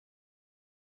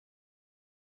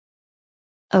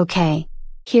Okay.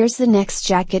 Here's the next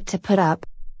jacket to put up.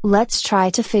 Let's try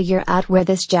to figure out where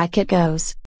this jacket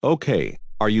goes. Okay,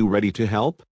 are you ready to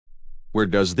help? Where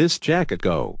does this jacket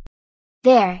go?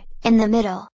 There, in the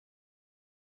middle.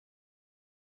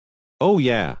 Oh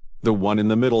yeah, the one in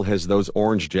the middle has those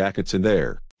orange jackets in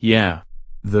there. Yeah.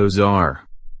 Those are.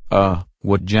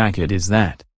 What jacket is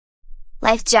that?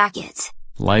 Life jackets.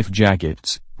 Life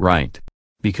jackets, right.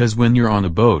 Because when you're on a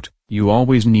boat, you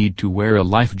always need to wear a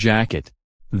life jacket.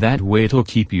 That way it'll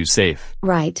keep you safe.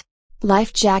 Right.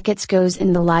 Life jackets goes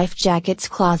in the life jackets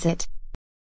closet.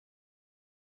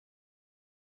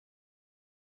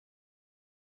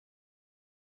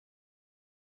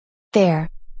 There.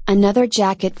 Another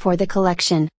jacket for the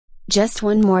collection. Just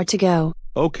one more to go.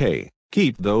 Okay,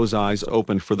 keep those eyes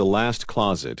open for the last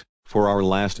closet, for our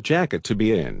last jacket to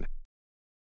be in.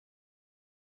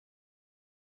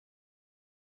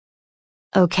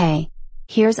 Okay.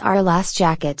 Here's our last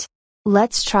jacket.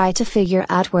 Let's try to figure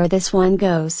out where this one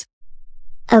goes.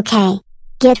 Okay.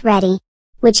 Get ready.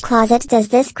 Which closet does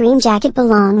this green jacket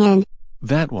belong in?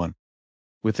 That one.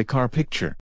 With the car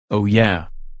picture. Oh yeah.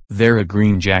 There are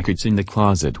green jackets in the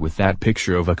closet with that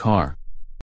picture of a car.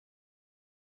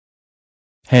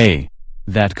 Hey.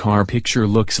 That car picture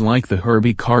looks like the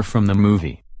Herbie car from the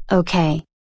movie. Okay.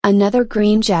 Another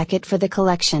green jacket for the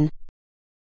collection.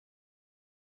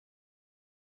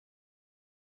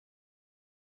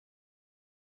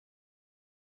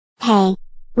 Hey.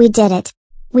 We did it.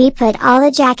 We put all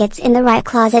the jackets in the right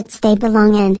closets they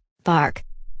belong in. Bark.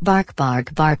 Bark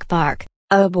bark bark bark.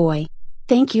 Oh boy.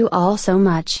 Thank you all so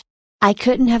much. I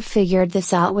couldn't have figured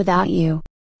this out without you.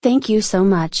 Thank you so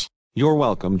much. You're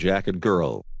welcome, Jacket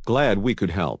Girl. Glad we could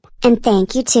help. And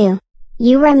thank you too.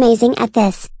 You were amazing at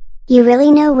this. You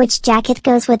really know which jacket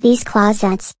goes with these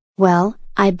closets. Well,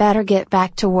 I better get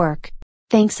back to work.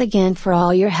 Thanks again for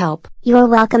all your help. You're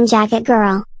welcome, Jacket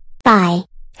Girl. Bye.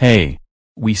 Hey.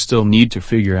 We still need to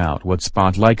figure out what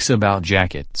Spot likes about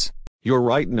jackets. You're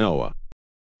right, Noah.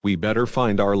 We better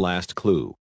find our last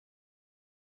clue.